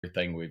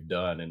everything we've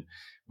done. And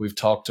we've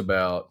talked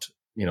about,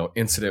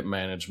 incident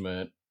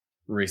management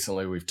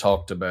recently. We've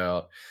talked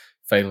about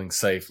failing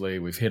safely.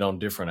 We've hit on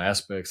different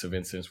aspects of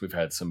incidents. We've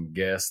had some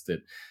guests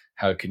that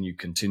how can you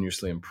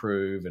continuously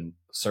improve in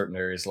certain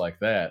areas like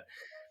that.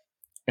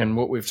 And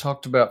what we've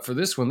talked about for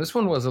this one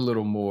was a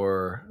little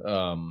more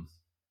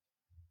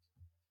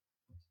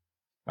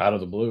out of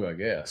the blue, I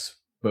guess.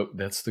 But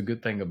that's the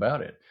good thing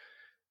about it.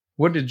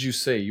 What did you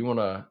see? You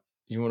wanna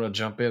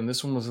jump in?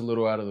 This one was a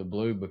little out of the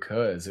blue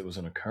because it was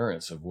an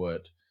occurrence of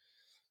what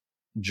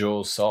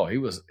Joel saw. He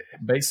was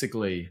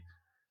basically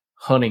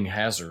hunting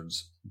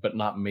hazards, but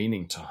not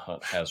meaning to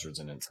hunt hazards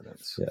and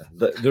incidents. Yeah,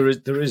 there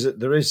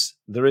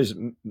is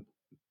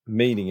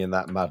meaning in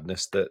that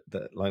madness that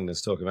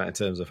Langdon's talking about in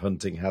terms of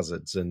hunting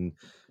hazards, and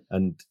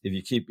if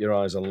you keep your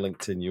eyes on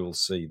LinkedIn, you will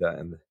see that.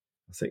 And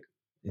I think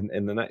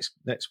in the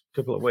next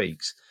couple of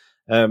weeks,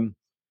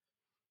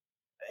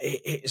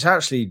 it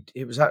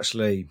was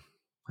actually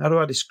how do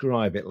I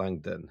describe it,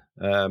 Langdon?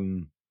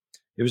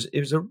 It was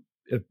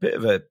a bit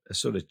of a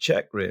sort of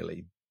check,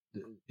 really,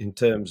 in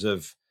terms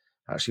of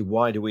actually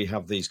why do we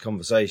have these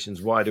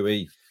conversations? Why do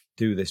we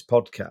do this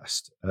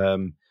podcast?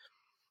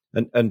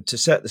 And to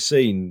set the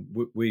scene,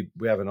 we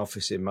have an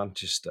office in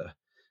Manchester.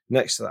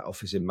 Next to that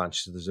office in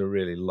Manchester, there's a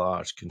really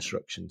large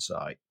construction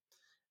site.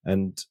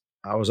 And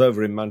I was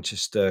over in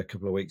Manchester a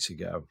couple of weeks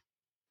ago,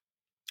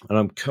 and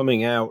I'm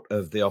coming out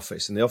of the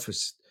office. In the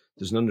office,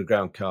 there's an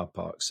underground car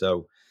park.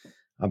 So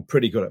I'm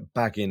pretty good at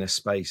bagging a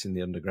space in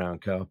the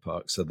underground car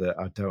park so that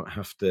I don't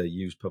have to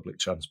use public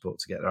transport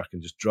to get there. I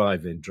can just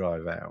drive in,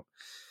 drive out.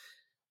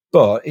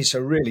 But it's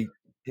a really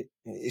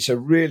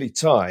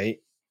tight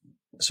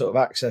sort of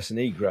access and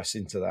egress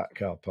into that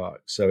car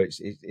park. So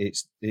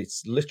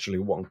it's literally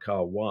one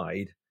car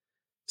wide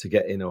to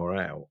get in or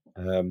out.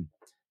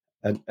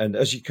 And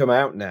as you come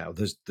out now,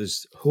 there's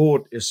as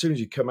soon as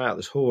you come out,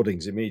 there's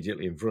hoardings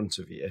immediately in front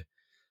of you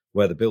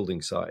where the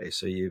building site is.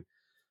 So you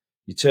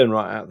turn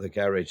right out of the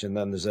garage, and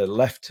then there's a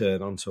left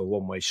turn onto a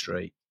one-way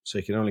street. So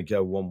you can only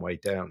go one way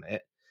down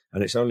it,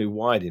 and it's only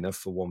wide enough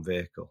for one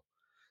vehicle.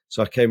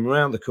 So I came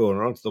around the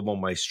corner onto the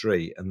one-way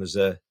street, and there's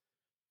a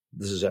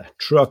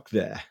truck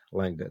there,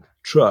 Langdon.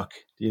 Truck.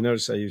 Do you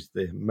notice I used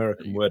the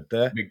American word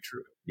there? Big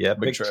truck. Yeah,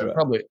 big truck.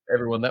 Probably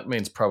everyone, that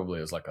means probably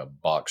is like a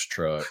box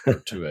truck or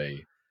to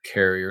a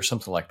carrier,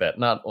 something like that.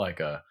 Not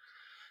a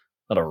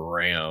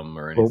ram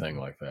or anything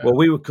like that. Well,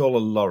 we would call a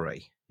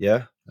lorry.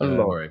 Yeah. A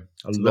lorry.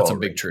 So that's a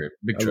big truck.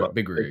 Big truck.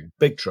 Big rig.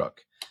 Big truck.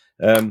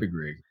 Big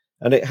rig.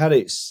 And it had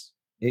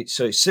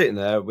so it's sitting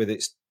there with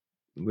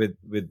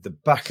the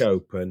back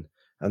open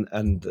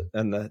and the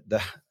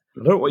I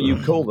don't know what you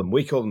call them.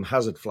 We call them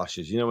hazard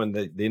flashes. You know, when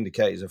the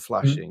indicators are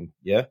flashing.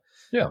 Mm-hmm. Yeah.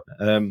 Yeah.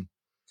 And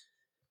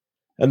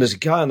there's a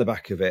guy on the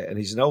back of it, and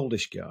he's an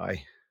oldish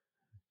guy.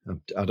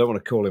 I don't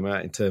want to call him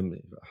out I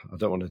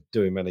don't want to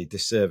do him any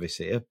disservice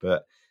here,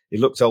 but he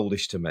looked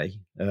oldish to me.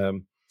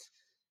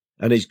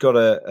 And he's got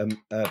a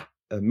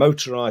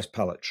motorized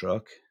pallet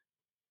truck,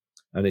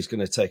 and he's going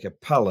to take a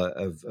pallet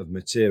of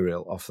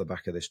material off the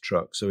back of this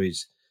truck. So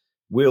he's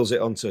wheels it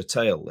onto a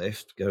tail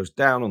lift, goes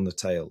down on the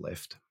tail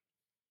lift.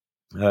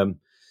 And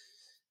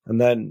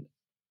then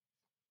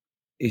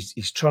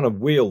he's trying to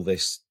wheel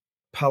this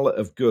pallet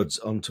of goods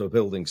onto a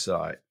building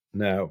site.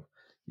 Now,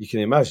 you can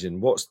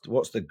imagine what's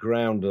the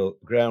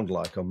ground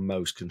like on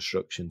most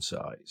construction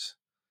sites.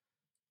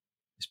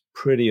 It's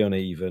pretty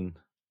uneven,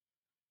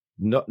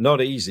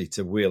 not easy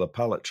to wheel a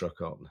pallet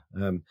truck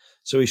on.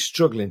 So he's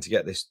struggling to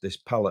get this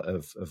pallet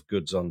of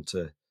goods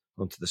onto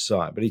the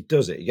site, but he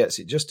does it. He gets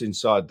it just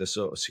inside the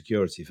sort of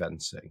security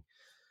fencing,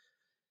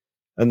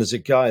 and there's a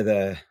guy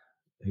there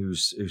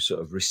who's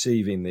sort of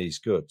receiving these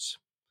goods.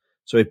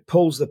 So he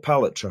pulls the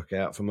pallet truck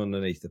out from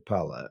underneath the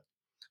pallet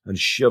and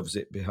shoves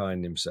it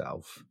behind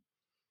himself.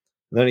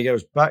 And then he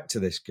goes back to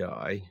this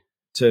guy,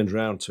 turns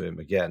around to him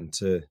again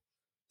to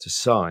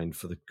sign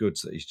for the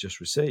goods that he's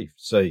just received.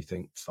 So you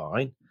think,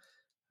 fine.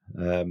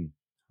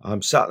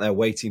 I'm sat there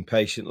waiting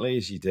patiently,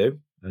 as you do.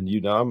 And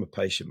you know I'm a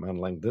patient man,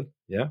 Langdon.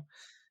 Yeah.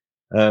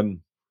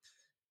 And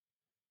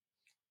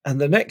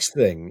the next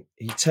thing,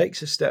 he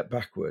takes a step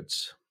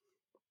backwards.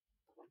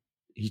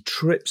 He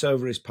trips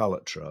over his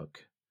pallet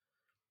truck.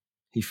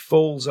 He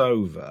falls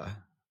over.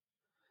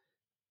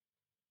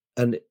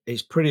 And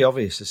it's pretty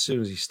obvious as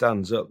soon as he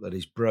stands up that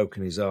he's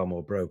broken his arm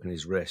or broken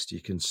his wrist. You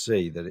can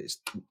see that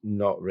it's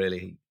not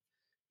really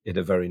in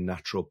a very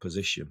natural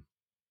position.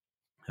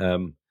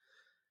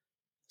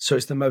 So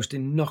it's the most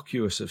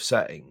innocuous of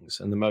settings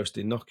and the most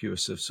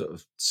innocuous of sort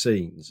of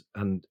scenes.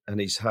 And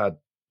he's had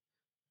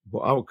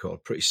what I would call a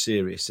pretty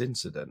serious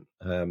incident.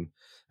 And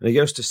he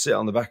goes to sit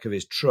on the back of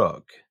his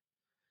truck.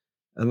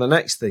 And the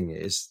next thing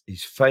is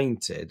he's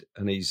fainted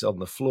and he's on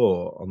the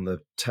floor on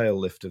the tail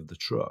lift of the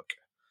truck.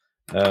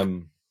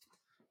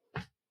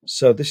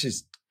 So this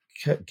is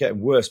getting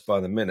worse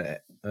by the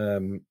minute.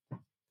 And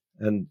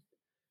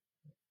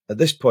at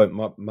this point,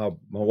 my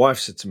wife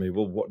said to me,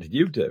 "Well, what did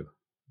you do?"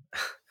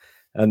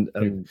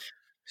 And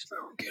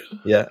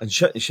Yeah, and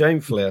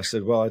shamefully, I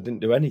said, "Well, I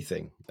didn't do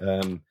anything."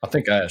 I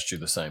think I asked you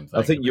the same I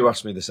thing, to think you be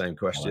asked me the same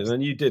question, honest.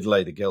 and you did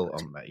lay the guilt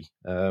on me.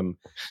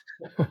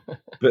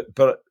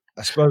 But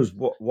I suppose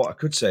what I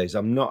could say is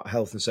I'm not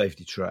health and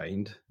safety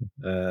trained,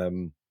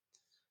 um,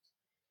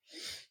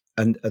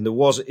 and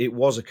it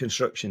was a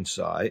construction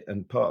site,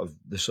 and part of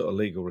the sort of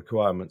legal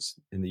requirements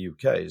in the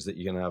UK is that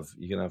you're gonna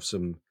have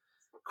some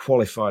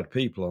qualified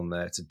people on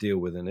there to deal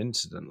with an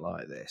incident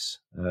like this.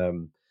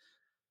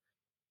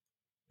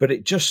 But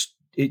it just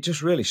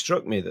really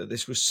struck me that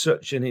this was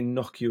such an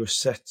innocuous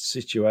set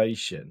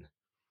situation,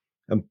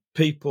 and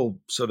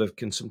people sort of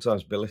can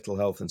sometimes belittle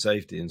health and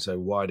safety and say,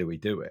 "Why do we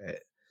do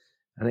it?"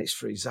 And it's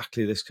for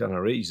exactly this kind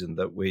of reason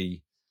that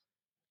we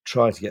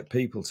try to get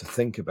people to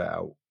think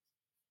about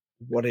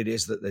what it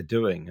is that they're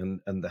doing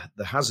and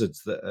the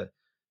hazards that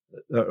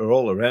are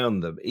all around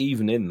them,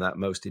 even in that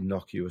most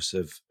innocuous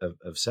of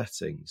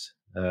settings.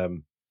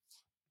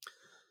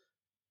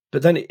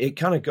 But then it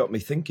kind of got me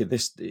thinking.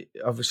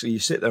 Obviously, you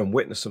sit there and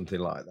witness something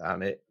like that,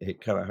 and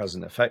it kind of has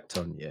an effect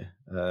on you.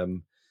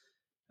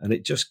 And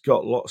it just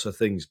got lots of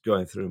things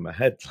going through my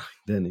head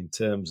then in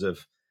terms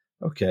of,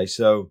 okay,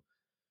 so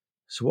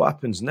what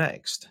happens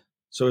next?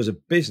 So as a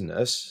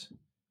business,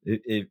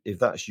 if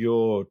that's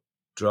your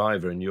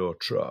driver and your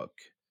truck,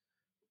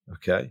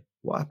 okay,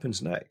 what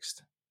happens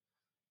next?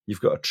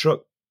 You've got a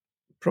truck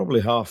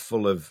probably half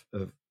full of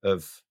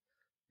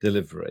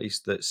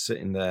deliveries that's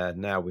sitting there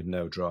now with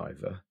no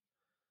driver.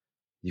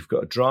 You've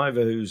got a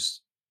driver who's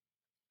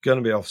going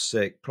to be off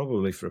sick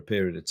probably for a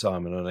period of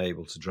time and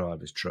unable to drive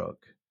his truck.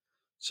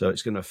 So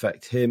it's going to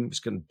affect him. It's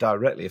going to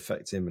directly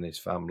affect him and his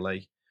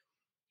family.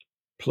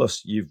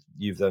 Plus, you've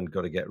then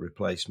got to get a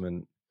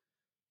replacement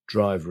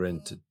driver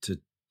in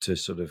to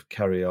sort of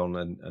carry on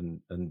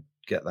and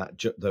get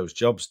those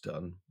jobs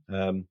done.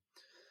 But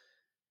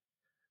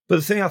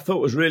the thing I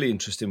thought was really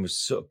interesting was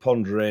sort of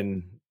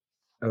pondering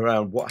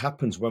around what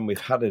happens when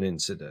we've had an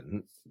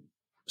incident.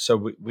 So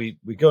we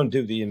go and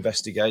do the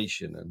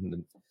investigation,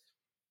 and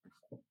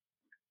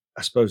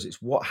I suppose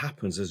it's what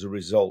happens as a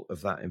result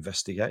of that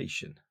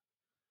investigation.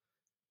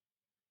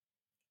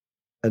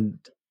 And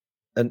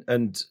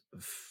and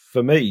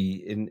for me,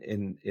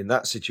 in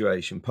that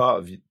situation, part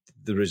of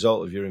the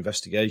result of your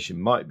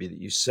investigation might be that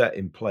you set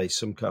in place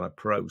some kind of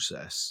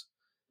process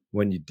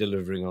when you're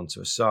delivering onto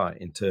a site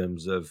in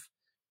terms of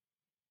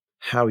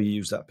how you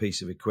use that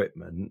piece of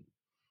equipment,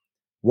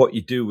 what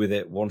you do with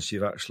it once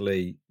you've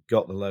actually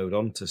got the load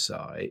onto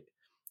site,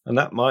 and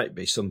that might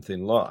be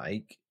something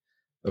like,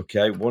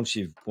 okay, once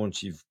you've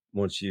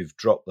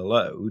dropped the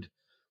load,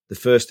 the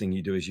first thing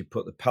you do is you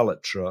put the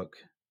pallet truck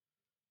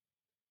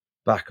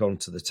back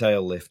onto the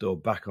tail lift or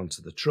back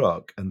onto the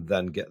truck, and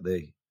then get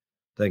the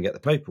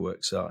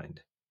paperwork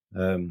signed,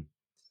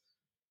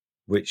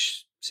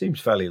 which seems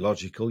fairly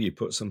logical. You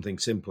put something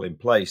simple in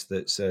place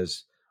that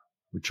says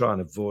we try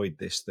and avoid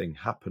this thing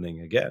happening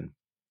again.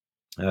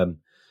 But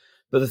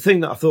the thing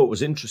that I thought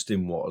was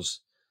interesting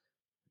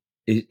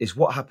is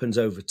what happens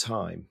over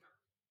time.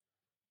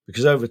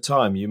 Because over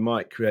time, you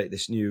might create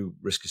this new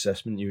risk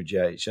assessment, new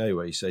JHA,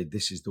 where you say,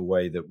 this is the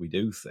way that we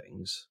do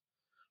things.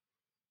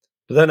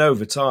 But then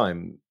over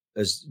time,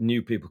 as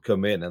new people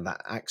come in and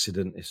that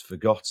accident is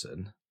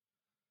forgotten,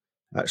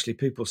 actually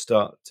people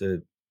start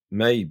to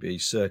maybe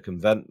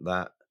circumvent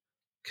that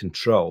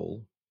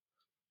control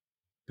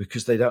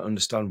because they don't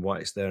understand why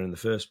it's there in the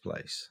first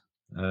place.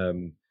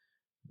 And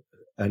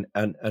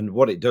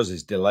what it does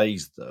is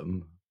delays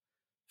them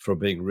from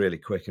being really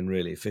quick and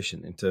really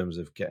efficient in terms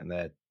of getting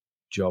their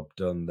job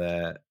done,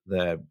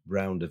 their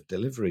round of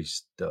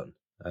deliveries done.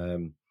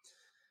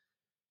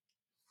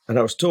 And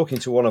I was talking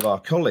to one of our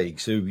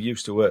colleagues who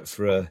used to work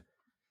for a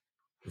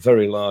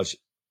very large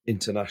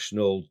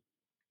international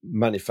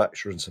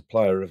manufacturer and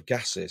supplier of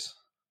gases,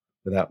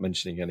 without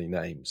mentioning any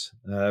names.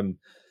 And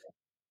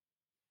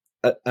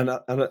I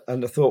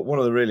thought one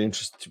of the really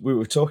interesting, we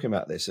were talking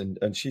about this,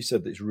 and she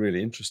said that it's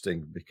really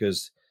interesting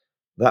because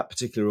that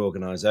particular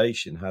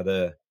organisation had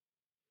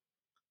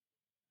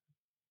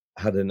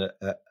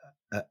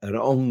an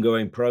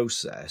ongoing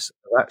process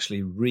of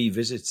actually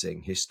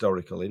revisiting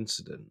historical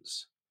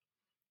incidents.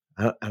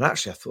 And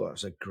actually, I thought that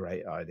was a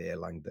great idea,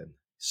 Langdon.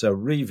 So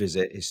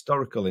revisit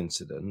historical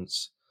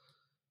incidents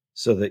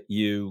so that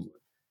you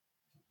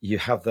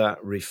have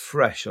that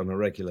refresh on a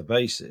regular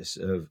basis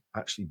of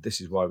actually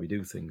this is why we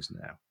do things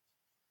now.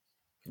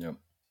 Yeah.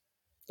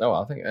 Oh,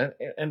 I think,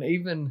 and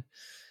even,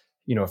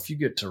 if you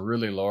get to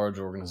really large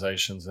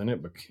organizations, then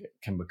it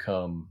can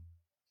become,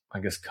 I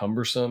guess,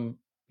 cumbersome.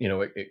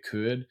 It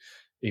could,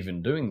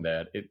 even doing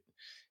that.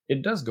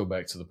 It does go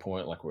back to the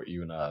point, like what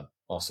you and I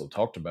also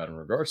talked about in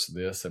regards to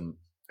this, and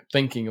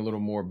thinking a little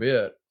more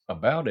bit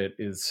about it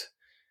is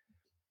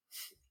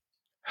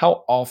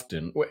how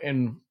often,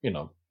 and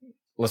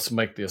let's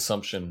make the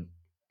assumption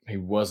he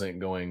wasn't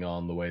going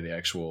on the way the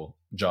actual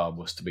job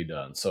was to be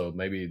done. So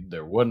maybe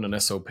there wasn't an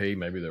SOP,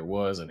 maybe there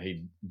was, and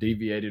he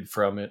deviated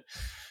from it.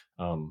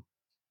 Um,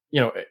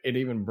 it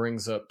even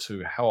brings up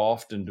to how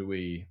often do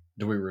we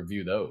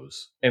review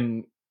those,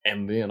 and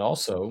then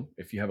also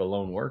if you have a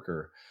lone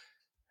worker,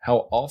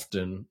 how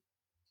often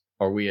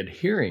are we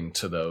adhering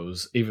to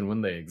those even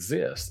when they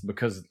exist?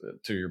 Because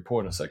to your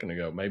point a second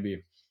ago,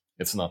 maybe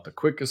it's not the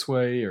quickest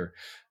way or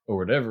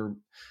whatever.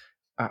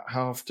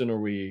 How often are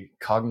we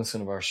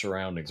cognizant of our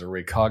surroundings? Are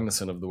we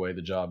cognizant of the way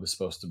the job is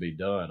supposed to be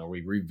done? Are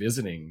we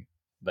revisiting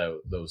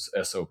those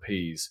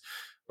SOPs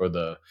or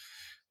the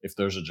if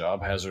there's a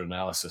job hazard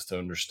analysis to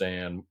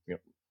understand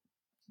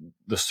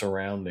the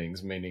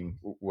surroundings, meaning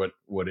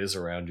what is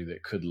around you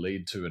that could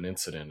lead to an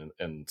incident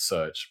and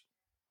such.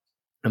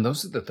 And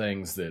those are the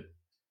things that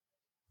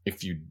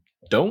if you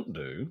don't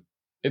do,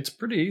 it's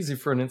pretty easy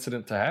for an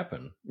incident to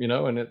happen,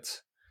 and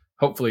it's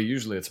hopefully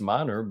usually it's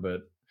minor,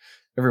 but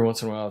every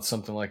once in a while it's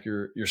something like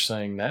you're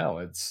saying now.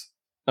 It's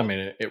I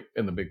mean,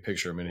 in the big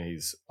picture, I mean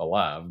he's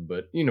alive,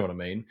 but you know what I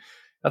mean.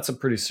 That's a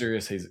pretty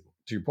serious. He's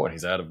to your point.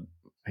 He's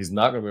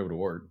not going to be able to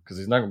work because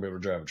he's not going to be able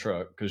to drive a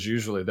truck because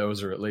usually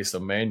those are at least a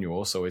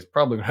manual, so he's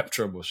probably going to have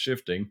trouble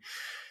shifting.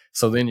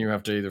 So then you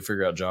have to either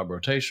figure out job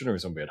rotation or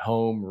he's going to be at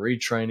home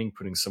retraining,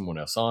 putting someone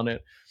else on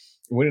it.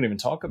 We didn't even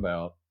talk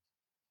about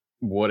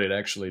what it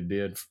actually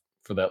did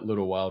for that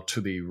little while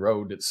to the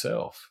road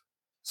itself.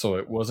 So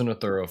it wasn't a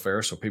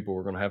thoroughfare, so people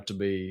were going to have to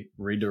be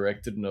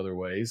redirected in other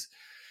ways.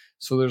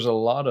 So there's a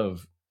lot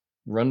of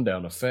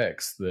rundown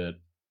effects that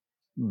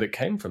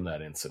came from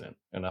that incident,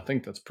 and I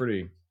think that's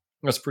pretty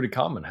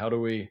common.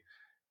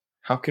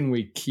 How can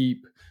we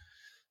keep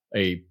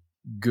a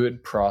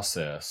good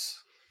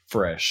process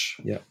fresh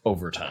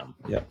over time?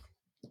 Yeah.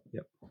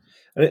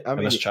 And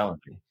that's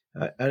challenging.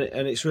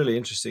 And it's really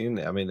interesting, isn't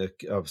it? I mean,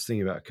 I was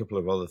thinking about a couple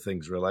of other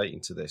things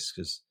relating to this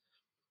because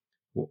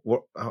I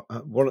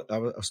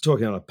was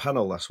talking on a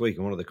panel last week,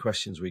 and one of the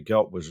questions we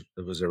got was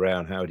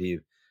around how do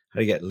you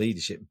get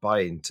leadership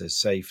buy into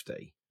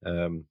safety,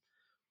 and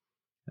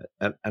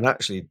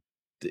actually,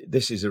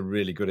 this is a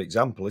really good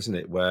example, isn't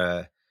it?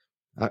 Where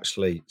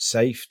actually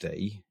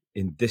safety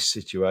in this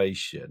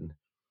situation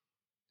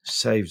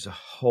saves a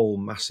whole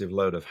massive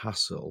load of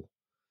hassle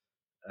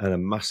and a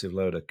massive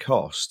load of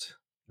cost.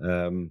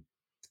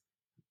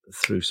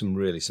 Through some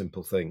really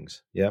simple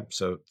things. Yeah.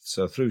 So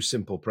through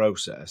simple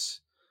process,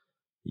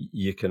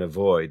 you can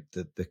avoid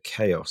the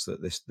chaos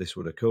that this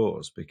would have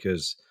caused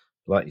because,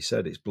 like you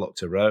said, it's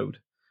blocked a road.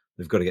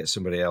 They've got to get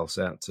somebody else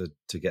out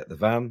to get the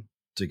van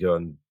to go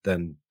and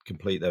then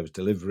complete those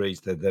deliveries.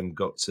 They've then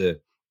got to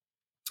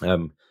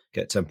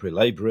get temporary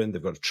labour in.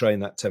 They've got to train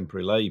that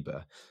temporary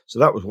labour. So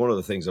that was one of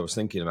the things I was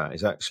thinking about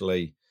is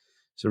actually,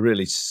 it's a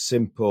really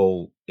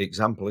simple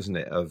example, isn't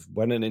it, of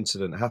when an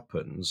incident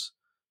happens,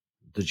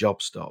 the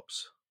job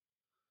stops.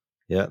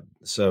 Yeah.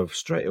 So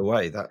straight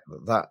away,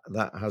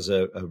 that has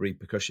a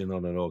repercussion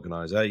on an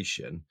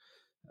organisation,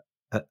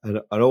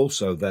 and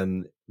also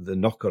then the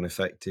knock-on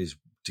effect is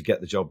to get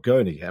the job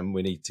going again.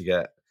 We need to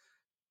get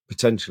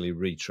potentially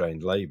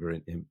retrained labour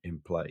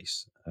in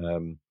place.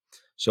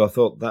 So I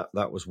thought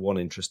that was one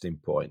interesting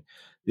point.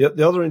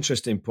 The other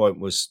interesting point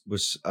was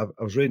I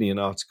was reading an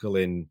article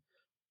in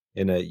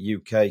a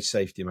UK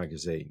safety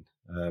magazine,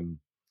 and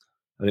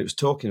it was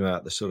talking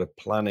about the sort of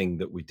planning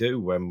that we do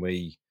when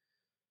we're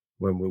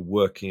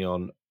working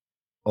on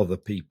other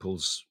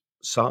people's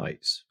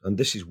sites. And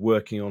this is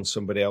working on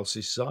somebody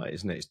else's site,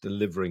 isn't it? It's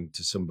delivering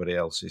to somebody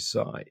else's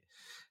site.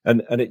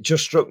 And it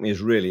just struck me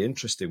as really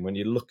interesting when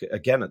you look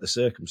at the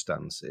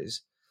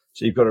circumstances.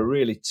 So you've got a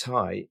really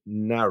tight,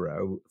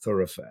 narrow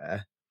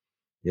thoroughfare.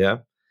 Yeah.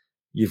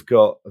 You've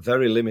got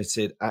very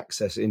limited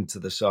access into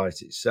the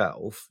site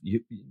itself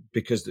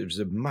because there was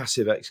a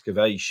massive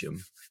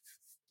excavation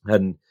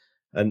and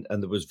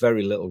there was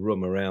very little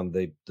room around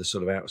the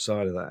sort of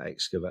outside of that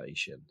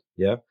excavation.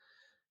 Yeah.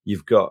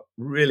 You've got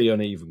really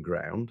uneven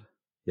ground.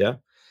 Yeah.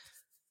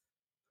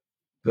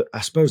 But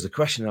I suppose the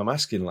question I'm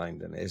asking,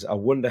 Langdon, is I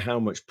wonder how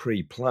much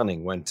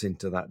pre-planning went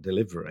into that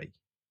delivery.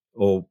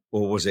 Or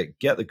was it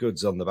get the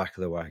goods on the back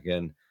of the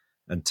wagon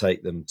and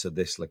take them to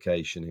this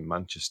location in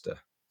Manchester?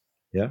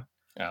 Yeah.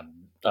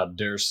 I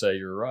dare say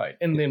you're right.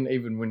 And then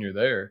even when you're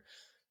there,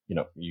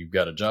 you've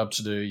got a job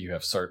to do, you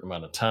have a certain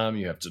amount of time,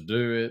 you have to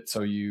do it.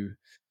 So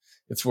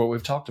it's what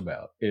we've talked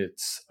about.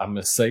 I'm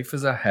as safe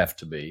as I have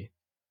to be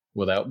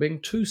without being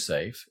too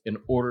safe in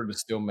order to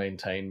still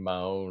maintain my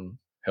own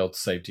health,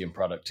 safety, and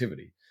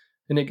productivity.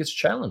 And it gets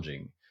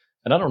challenging.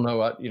 And I don't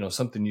know,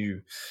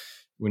 something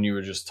when you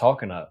were just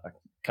talking, I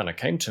kind of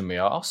came to me.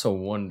 I also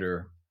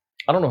wonder,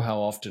 I don't know how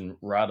often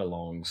ride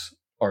alongs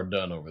are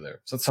done over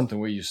there. So that's something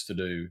we used to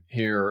do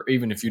here,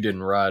 even if you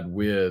didn't ride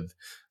with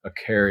a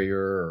carrier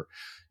or,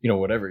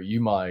 whatever,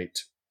 you might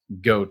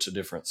go to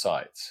different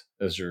sites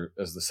as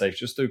the safe,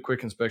 just do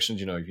quick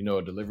inspections. A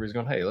delivery is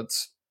going, hey,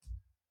 let's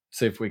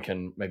see if we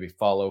can maybe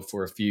follow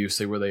for a few,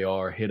 see where they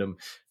are, hit them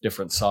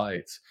different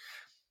sites.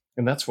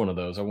 And that's one of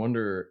those. I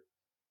wonder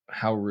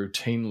how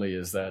routinely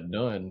is that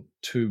done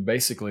to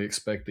basically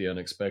expect the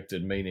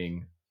unexpected,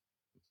 meaning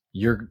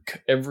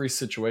every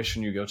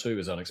situation you go to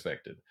is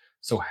unexpected.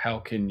 So how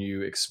can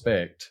you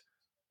expect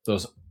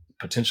those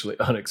potentially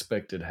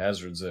unexpected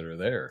hazards that are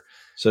there?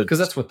 So because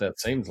that's what that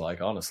seems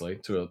like, honestly,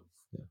 to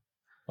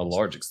a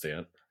large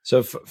extent.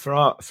 So for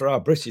our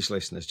British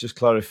listeners, just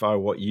clarify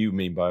what you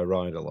mean by a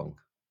ride along.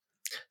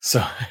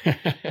 So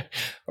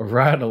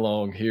right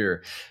along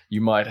here,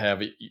 you might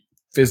have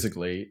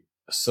physically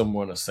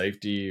someone, a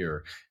safety,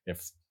 or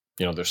if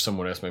there's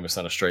someone else, maybe it's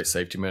not a straight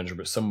safety manager,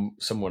 but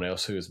someone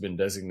else who has been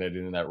designated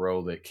in that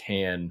role that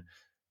can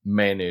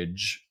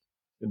manage,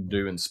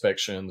 do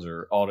inspections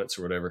or audits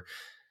or whatever.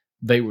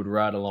 They would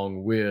ride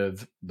along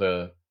with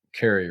the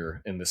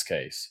carrier in this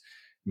case.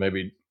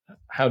 Maybe,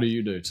 how do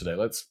you do today?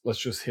 Let's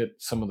just hit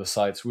some of the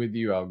sites with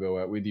you. I'll go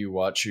out with you,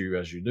 watch you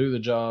as you do the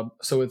job.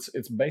 So it's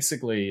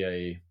basically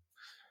a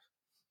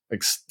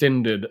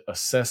extended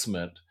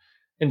assessment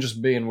and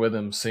just being with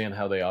them, seeing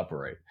how they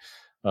operate.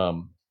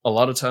 A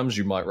lot of times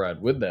you might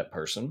ride with that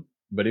person,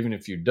 but even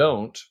if you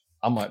don't,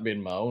 I might be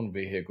in my own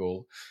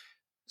vehicle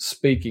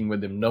speaking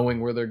with them,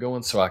 knowing where they're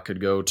going. So I could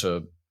go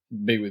to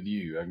be with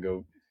you. I can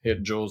go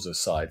hit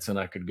Jules' sites, and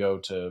I could go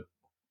to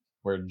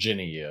where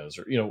Jenny is,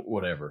 or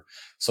whatever.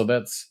 So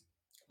that's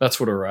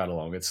what a ride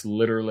along. It's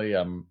literally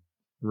I'm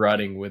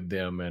riding with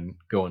them and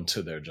going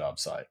to their job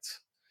sites.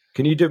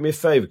 Can you do me a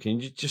favor?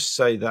 Can you just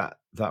say that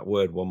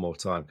word one more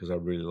time? Because I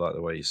really like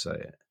the way you say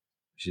it,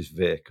 which is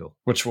vehicle.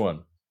 Which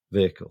one?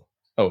 Vehicle.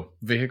 Oh,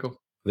 vehicle.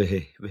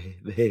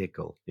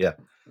 Vehicle. Yeah.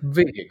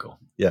 Vehicle.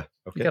 Yeah.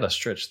 You Okay. got to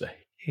stretch the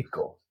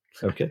vehicle.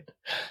 Okay.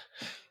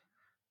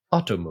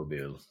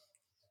 Automobile.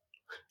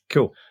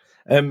 Cool.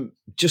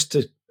 Just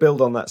to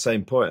build on that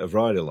same point of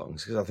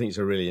ride-alongs, because I think it's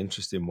a really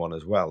interesting one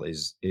as well,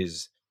 is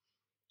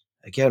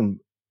again,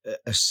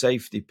 as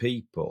safety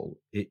people,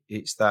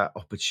 it's that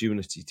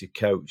opportunity to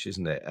coach,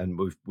 isn't it? And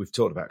we've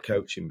talked about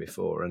coaching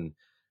before, and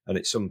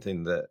it's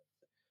something that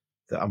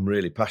I'm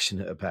really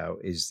passionate about.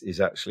 Is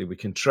actually we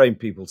can train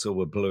people till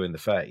we're blue in the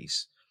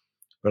face,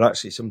 but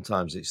actually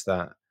sometimes it's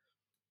that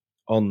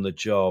on the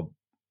job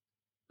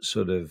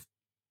sort of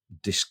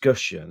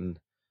discussion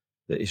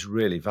that is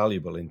really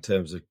valuable in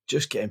terms of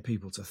just getting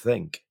people to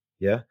think.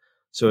 Yeah.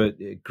 So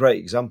a great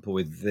example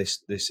with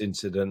this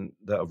incident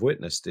that I've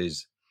witnessed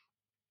is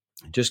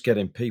just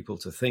getting people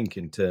to think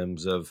in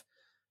terms of,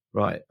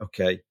 right,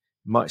 okay,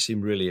 might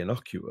seem really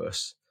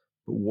innocuous,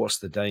 but what's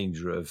the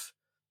danger of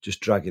just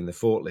dragging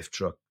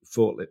the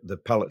the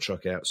pallet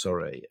truck out,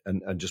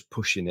 and just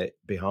pushing it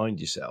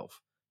behind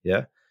yourself?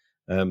 Yeah.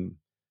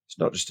 It's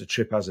not just a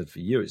trip hazard for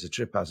you, it's a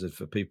trip hazard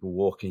for people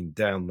walking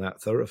down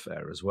that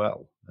thoroughfare as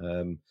well.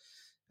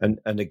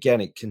 And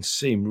again, it can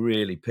seem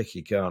really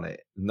picky, can't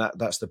it? And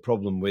that's the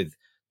problem with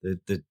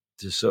the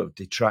sort of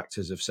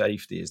detractors of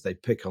safety, is they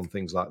pick on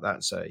things like that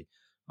and say,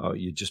 "Oh,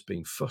 you're just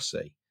being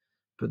fussy."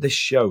 But this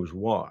shows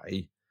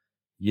why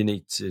you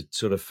need to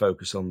sort of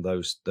focus on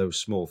those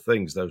small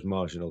things, those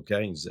marginal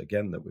gains,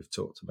 again, that we've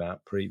talked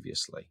about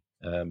previously.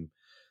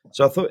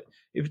 So I thought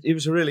it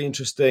was a really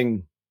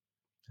interesting.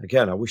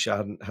 Again, I wish I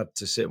hadn't had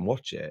to sit and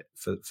watch it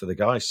for the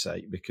guy's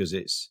sake, because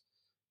it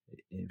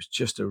was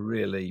just a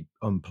really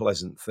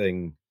unpleasant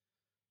thing.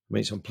 I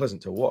mean, it's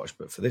unpleasant to watch,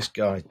 but for this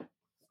guy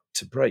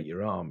to break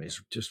your arm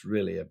is just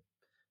really a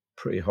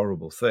pretty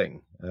horrible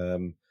thing.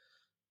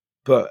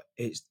 But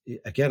it's,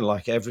 again,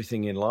 like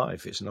everything in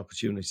life, it's an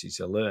opportunity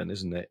to learn,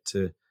 isn't it?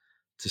 To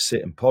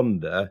sit and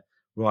ponder,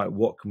 right,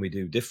 what can we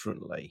do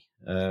differently?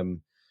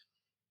 And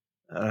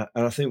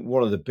I think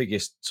one of the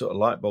biggest sort of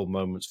light bulb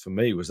moments for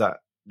me was that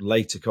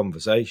later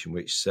conversation,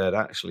 which said,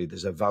 actually,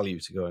 there's a value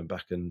to going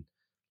back and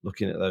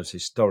looking at those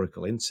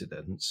historical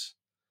incidents,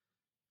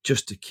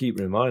 just to keep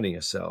reminding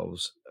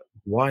ourselves,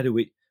 why do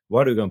we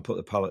go and put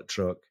the pallet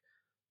truck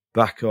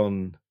back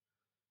on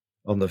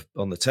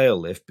the tail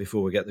lift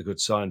before we get the good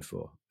sign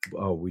for?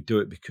 Oh, we do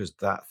it because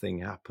that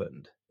thing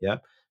happened. Yeah.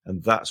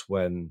 And that's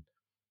when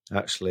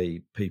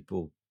actually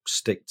people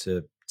stick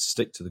to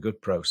the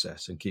good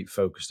process and keep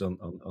focused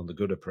on the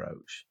good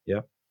approach.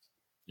 Yeah.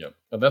 Yep.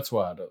 And that's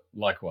why,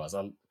 likewise,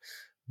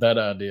 the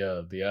idea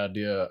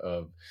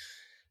of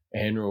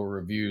annual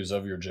reviews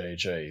of your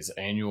JHAs,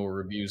 annual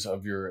reviews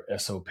of your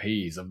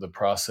SOPs, of the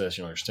process,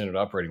 your standard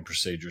operating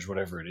procedures,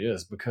 whatever it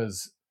is,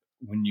 because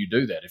when you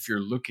do that, if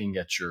you're looking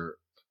at your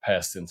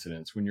past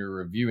incidents, when you're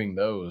reviewing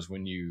those,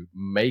 when you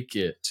make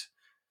it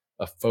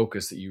a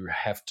focus that you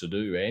have to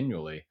do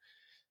annually,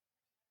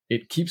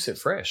 it keeps it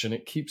fresh and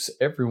it keeps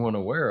everyone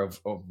aware of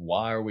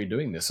why are we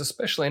doing this,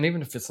 especially, and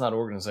even if it's not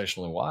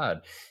organizationally wide,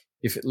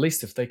 if at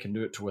least if they can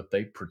do it to what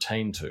they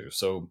pertain to.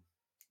 So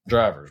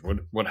drivers,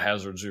 what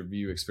hazards have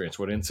you experienced?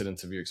 What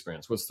incidents have you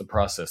experienced? What's the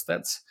process?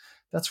 That's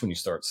when you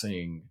start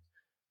seeing,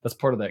 that's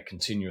part of that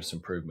continuous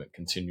improvement,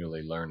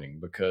 continually learning,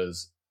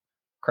 because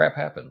crap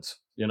happens,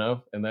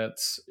 and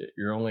that's,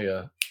 you're only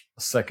a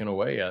second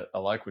away. I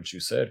like what you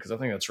said, because I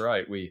think that's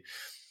right. We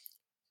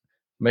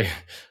may,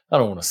 I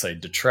don't want to say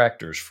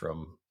detractors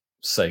from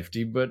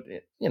safety, but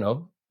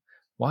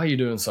why are you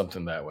doing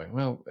something that way?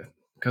 Well,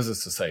 because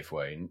it's a safe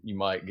way, and you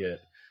might get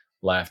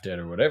laughed at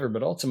or whatever,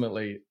 but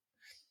ultimately,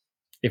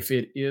 if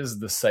it is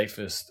the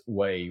safest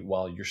way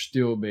while you're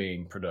still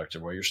being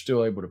productive, while you're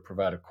still able to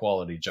provide a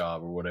quality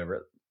job or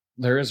whatever,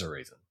 there is a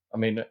reason. I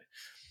mean,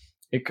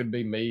 it could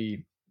be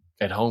me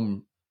at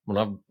home when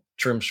I've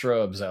trimmed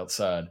shrubs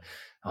outside.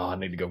 Oh, I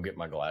need to go get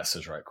my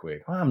glasses right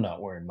quick. Well, I'm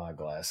not wearing my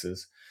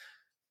glasses.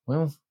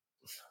 Well,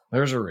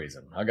 there's a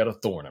reason. I got a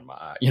thorn in my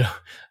eye. You know,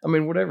 I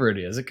mean, whatever it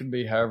is, it can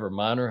be however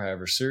minor,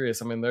 however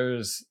serious. I mean,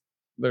 there's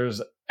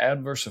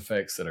adverse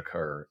effects that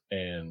occur,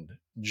 and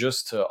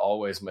just to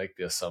always make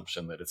the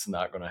assumption that it's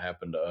not going to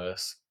happen to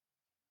us.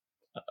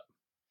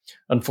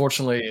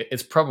 Unfortunately,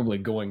 it's probably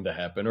going to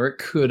happen, or it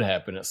could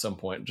happen at some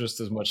point, just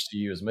as much to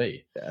you as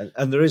me.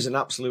 And there is an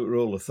absolute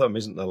rule of thumb,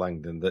 isn't there,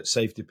 Langdon, that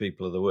safety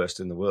people are the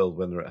worst in the world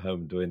when they're at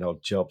home doing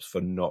odd jobs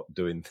for not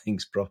doing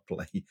things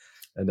properly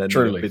and ending up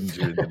Truly,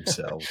 injuring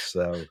themselves.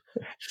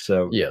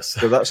 So yes,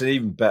 that's an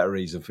even better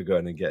reason for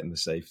going and getting the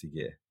safety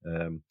gear.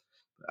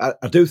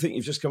 I do think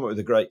you've just come up with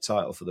a great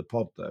title for the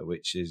pod, though,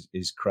 which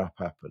is Crap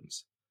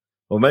Happens.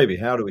 Or maybe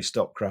How Do We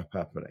Stop Crap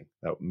Happening?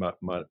 That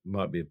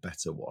might be a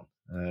better one.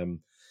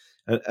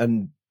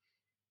 And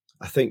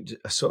I think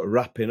sort of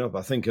wrapping up,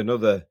 I think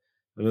another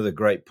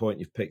great point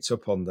you've picked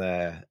up on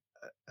there,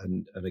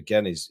 and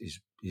again is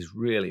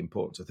really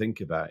important to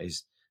think about,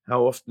 is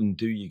how often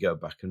do you go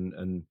back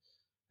and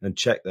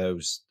check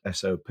those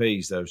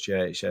SOPs, those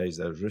JHAs,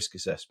 those risk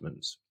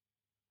assessments?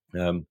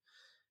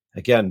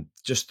 Again,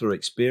 just through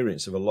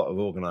experience of a lot of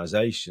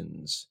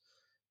organisations,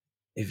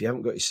 if you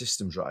haven't got your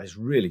systems right, it's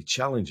really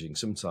challenging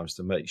sometimes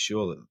to make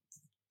sure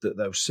that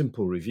those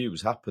simple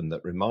reviews happen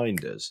that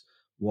remind us,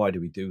 why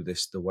do we do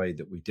this the way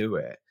that we do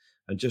it?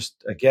 And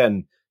just,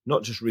 again,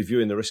 not just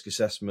reviewing the risk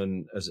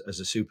assessment as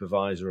a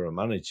supervisor or a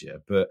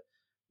manager, but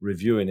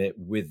reviewing it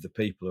with the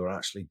people who are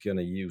actually going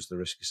to use the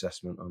risk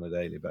assessment on a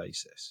daily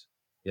basis.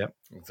 Yep.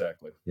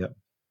 exactly. Yep.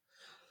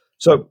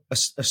 So a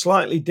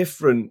slightly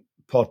different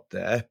pod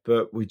there,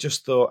 but we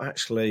just thought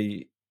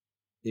actually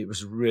it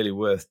was really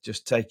worth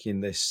just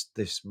taking this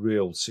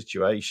real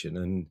situation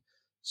and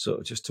sort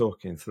of just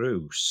talking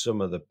through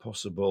some of the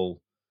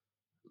possible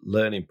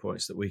learning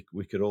points that we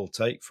could all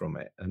take from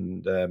it.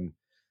 And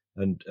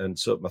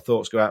so my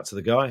thoughts go out to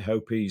the guy.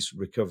 Hope he's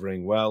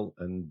recovering well,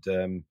 and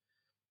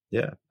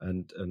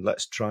and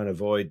let's try and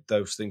avoid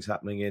those things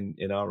happening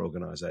in our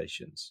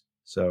organisations.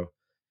 So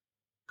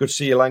good to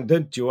see you,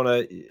 Langdon. Do you want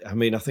to? I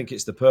mean, I think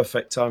it's the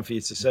perfect time for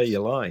you to say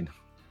your line.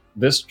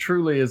 This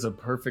truly is a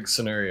perfect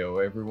scenario,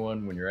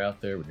 everyone, when you're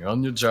out there, when you're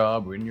on your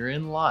job, when you're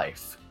in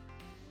life.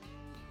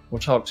 We'll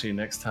talk to you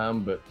next time,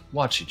 but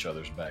watch each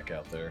other's back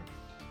out there.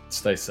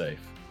 Stay safe.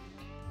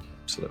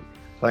 Absolutely.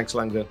 Thanks,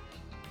 Langdon.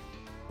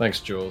 Thanks,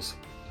 Jules.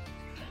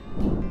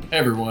 Hey,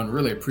 everyone.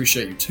 Really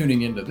appreciate you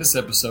tuning into this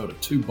episode of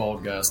Two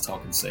Bald Guys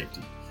Talking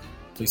Safety.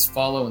 Please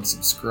follow and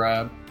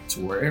subscribe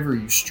to wherever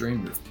you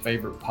stream your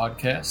favorite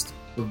podcast,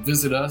 or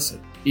visit us at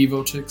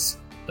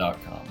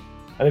evotix.com.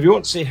 And if you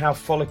want to see how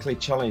follically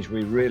challenged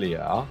we really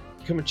are,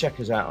 come and check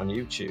us out on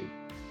YouTube.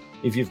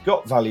 If you've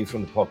got value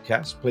from the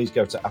podcast, please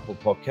go to Apple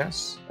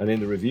Podcasts, and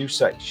in the review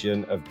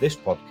section of this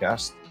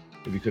podcast,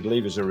 if you could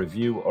leave us a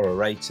review or a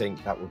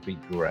rating, that would be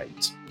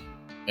great.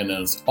 And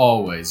as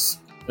always,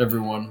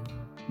 everyone,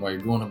 while you're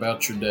going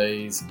about your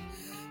days and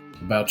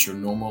about your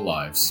normal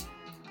lives,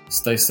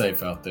 stay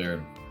safe out there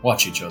and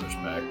watch each other's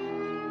back.